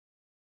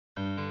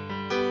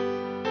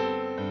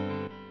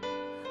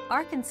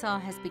Arkansas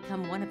has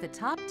become one of the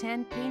top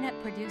 10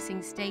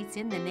 peanut-producing states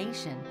in the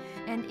nation,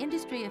 and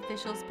industry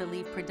officials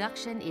believe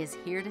production is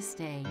here to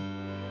stay.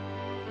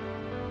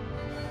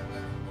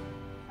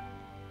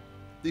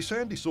 The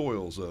sandy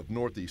soils of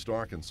northeast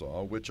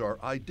Arkansas, which are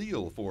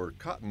ideal for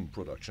cotton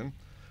production,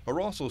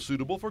 are also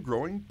suitable for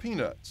growing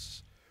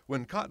peanuts.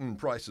 When cotton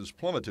prices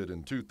plummeted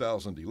in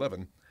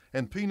 2011,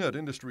 and peanut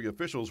industry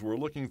officials were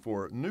looking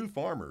for new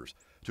farmers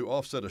to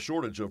offset a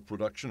shortage of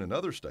production in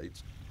other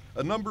states,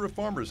 a number of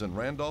farmers in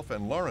Randolph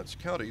and Lawrence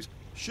counties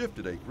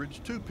shifted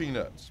acreage to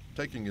peanuts,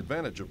 taking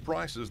advantage of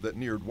prices that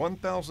neared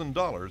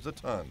 $1,000 a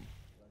ton.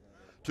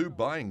 2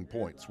 buying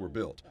points were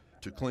built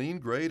to clean,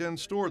 grade, and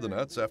store the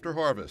nuts after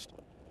harvest.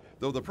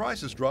 Though the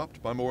prices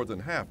dropped by more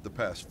than half the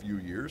past few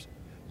years,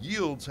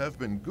 yields have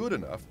been good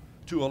enough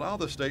to allow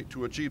the state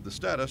to achieve the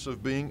status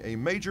of being a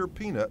major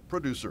peanut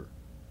producer.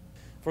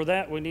 For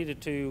that, we needed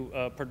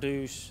to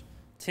produce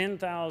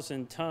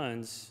 10,000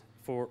 tons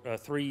for a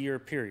 3-year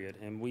period,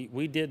 and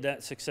we did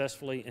that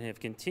successfully and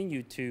have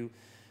continued to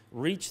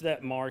reach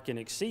that mark and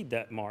exceed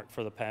that mark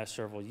for the past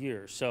several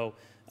years. So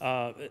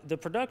the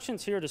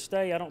production's here to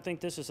stay. I don't think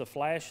this is a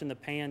flash in the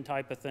pan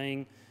type of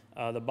thing.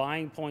 The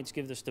buying points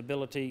give the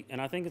stability,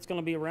 and I think it's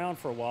going to be around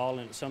for a while,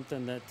 and it's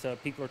something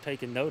that people are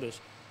taking notice.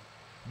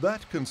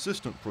 That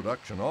consistent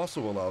production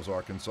also allows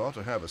Arkansas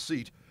to have a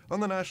seat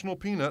on the National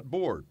Peanut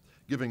Board,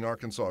 giving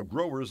Arkansas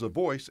growers a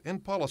voice in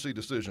policy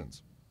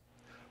decisions.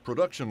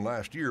 Production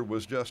last year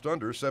was just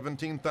under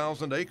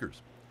 17,000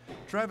 acres.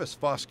 Travis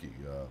Foskey,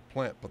 a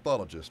plant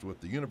pathologist with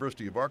the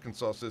University of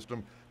Arkansas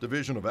System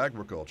Division of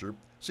Agriculture,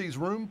 sees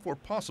room for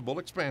possible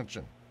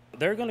expansion.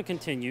 They're going to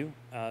continue.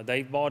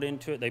 They've bought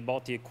into it, they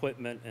bought the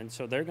equipment, and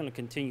so they're going to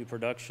continue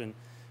production.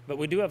 But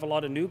we do have a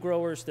lot of new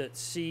growers that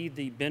see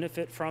the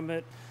benefit from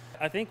it.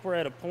 I think we're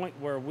at a point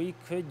where we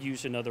could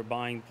use another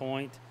buying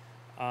point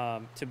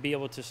to be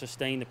able to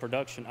sustain the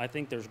production. I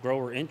think there's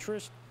grower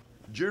interest.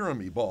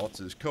 Jeremy Baltz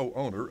is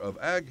co-owner of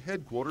Ag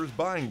Headquarters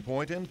Buying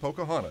Point in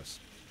Pocahontas.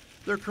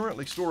 They're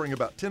currently storing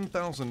about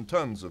 10,000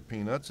 tons of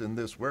peanuts in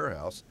this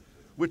warehouse,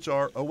 which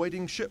are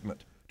awaiting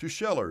shipment to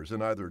shellers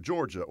in either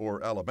Georgia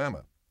or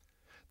Alabama.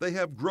 They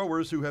have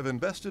growers who have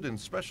invested in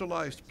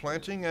specialized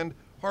planting and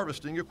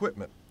harvesting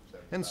equipment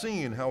and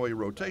seen how a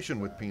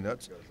rotation with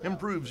peanuts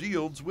improves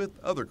yields with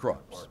other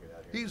crops.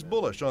 He's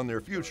bullish on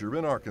their future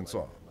in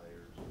Arkansas.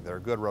 They're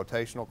a good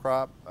rotational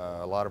crop.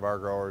 A lot of our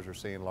growers are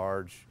seeing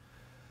large,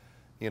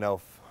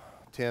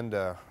 10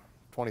 to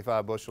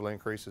 25 bushel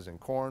increases in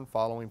corn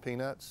following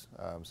peanuts.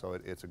 So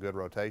it's a good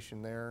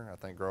rotation there. I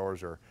think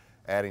growers are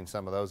adding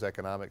some of those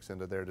economics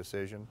into their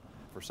decision.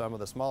 For some of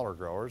the smaller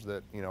growers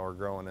that, are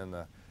growing in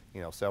the,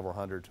 several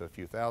hundred to a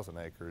few thousand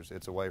acres,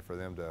 it's a way for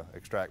them to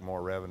extract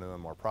more revenue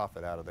and more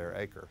profit out of their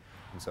acre.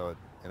 And so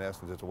in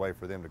essence, it's a way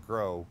for them to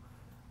grow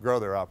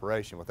their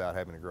operation without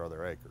having to grow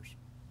their acres.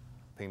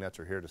 Peanuts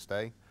are here to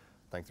stay.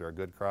 I think they're a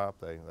good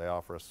crop. They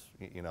offer us,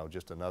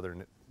 just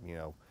another,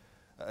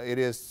 it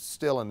is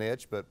still a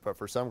niche, but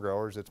for some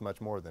growers, it's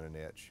much more than a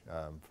niche.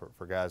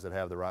 For guys that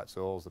have the right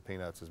soils, the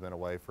peanuts has been a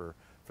way for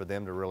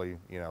them to really,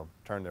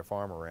 turn their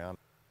farm around.